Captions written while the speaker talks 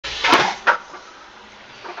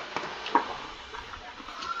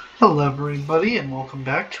Hello everybody and welcome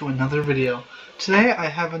back to another video. Today I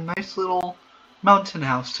have a nice little mountain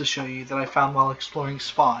house to show you that I found while exploring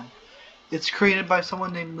Spawn. It's created by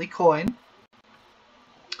someone named Lee Coyne,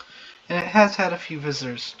 and it has had a few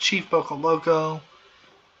visitors. Chief Boko Loco,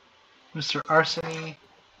 Mr. Arseny,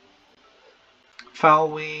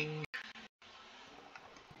 Foulwing,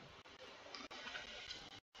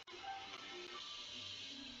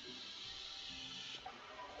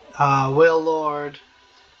 Whale Lord,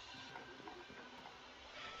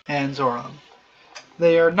 and Zoram.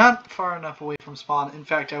 They are not far enough away from Spawn. In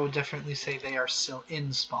fact, I would definitely say they are still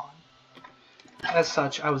in Spawn. As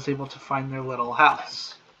such, I was able to find their little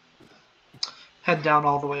house. Head down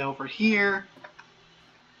all the way over here.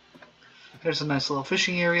 There's a nice little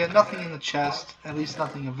fishing area. Nothing in the chest, at least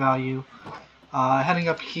nothing of value. Heading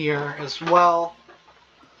up here as well,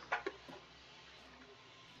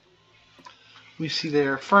 we see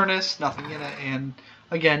their furnace, nothing in it, and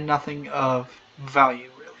again, nothing of value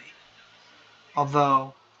really.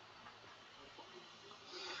 Although,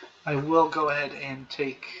 I will go ahead and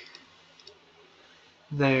take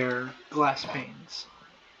their glass panes.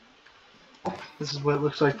 This is what it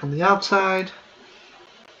looks like from the outside.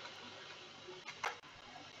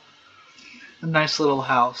 A nice little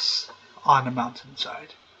house on a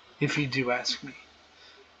mountainside, if you do ask me.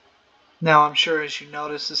 Now, I'm sure as you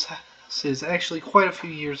notice, this house is actually quite a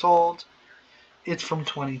few years old. It's from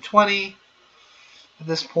 2020. At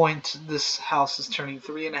this point, this house is turning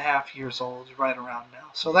 3.5 years old right around now.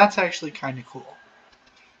 So that's actually kind of cool.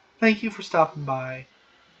 Thank you for stopping by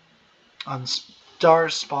on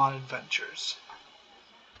Star's Spawn Adventures.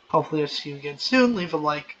 Hopefully I'll see you again soon. Leave a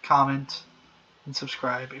like, comment, and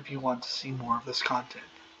subscribe if you want to see more of this content.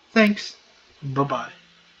 Thanks. Bye-bye.